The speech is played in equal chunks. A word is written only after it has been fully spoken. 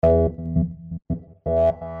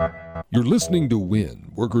You're listening to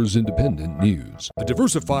WIN, Workers Independent News, a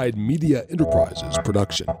diversified media enterprises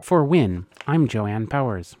production. For WIN, I'm Joanne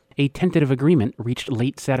Powers. A tentative agreement reached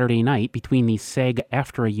late Saturday night between the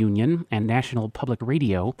SAG-AFTRA union and National Public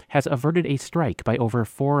Radio has averted a strike by over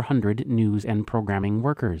 400 news and programming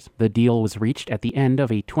workers. The deal was reached at the end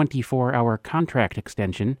of a 24-hour contract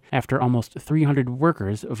extension after almost 300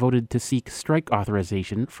 workers voted to seek strike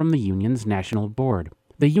authorization from the union's national board.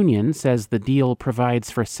 The union says the deal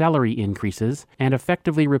provides for salary increases and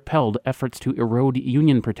effectively repelled efforts to erode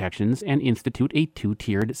union protections and institute a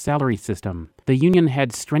two-tiered salary system. The union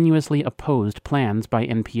had strenuously opposed plans by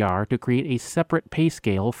NPR to create a separate pay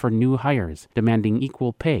scale for new hires, demanding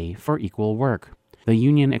equal pay for equal work. The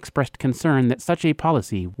union expressed concern that such a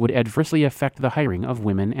policy would adversely affect the hiring of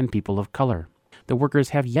women and people of color. The workers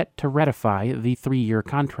have yet to ratify the 3-year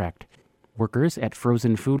contract. Workers at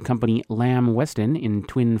frozen food company Weston in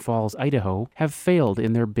Twin Falls, Idaho, have failed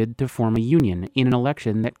in their bid to form a union in an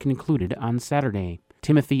election that concluded on Saturday.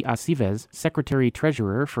 Timothy Aceves,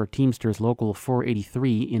 Secretary-Treasurer for Teamsters Local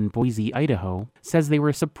 483 in Boise, Idaho, says they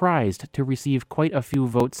were surprised to receive quite a few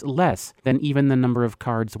votes less than even the number of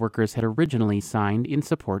cards workers had originally signed in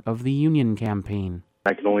support of the union campaign.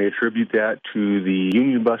 I can only attribute that to the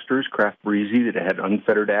union busters, Craft Breezy, that had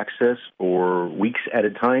unfettered access for weeks at a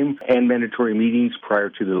time and mandatory meetings prior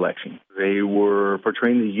to the election. They were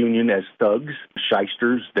portraying the union as thugs,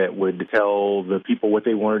 shysters that would tell the people what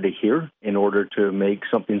they wanted to hear in order to make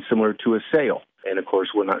something similar to a sale. And, of course,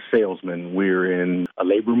 we're not salesmen. We're in a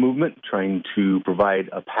labor movement trying to provide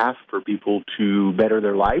a path for people to better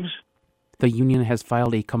their lives. The union has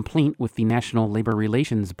filed a complaint with the National Labor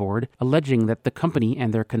Relations Board, alleging that the company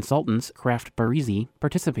and their consultants, Craft Breezy,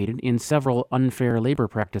 participated in several unfair labor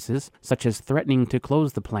practices, such as threatening to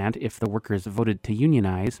close the plant if the workers voted to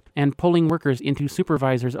unionize, and pulling workers into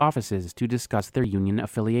supervisors' offices to discuss their union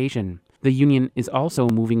affiliation. The union is also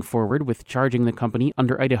moving forward with charging the company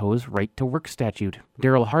under Idaho's right-to-work statute.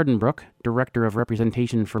 Daryl Hardenbrook, Director of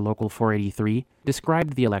Representation for Local 483,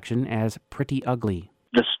 described the election as pretty ugly.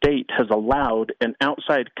 The state has allowed an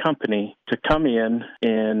outside company to come in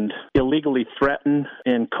and illegally threaten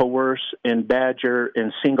and coerce and badger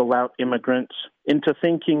and single out immigrants into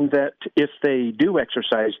thinking that if they do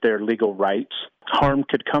exercise their legal rights, harm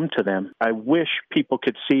could come to them. I wish people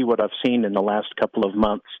could see what I've seen in the last couple of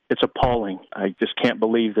months. It's appalling. I just can't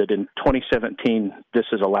believe that in 2017 this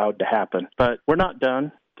is allowed to happen. But we're not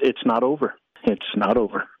done. It's not over. It's not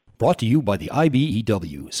over. Brought to you by the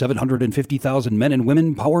IBEW, 750,000 men and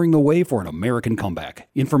women powering the way for an American comeback.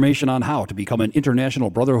 Information on how to become an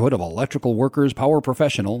International Brotherhood of Electrical Workers Power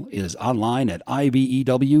Professional is online at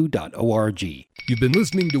ibew.org. You've been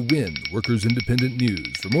listening to WIN, Workers Independent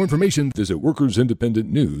News. For more information, visit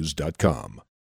workersindependentnews.com.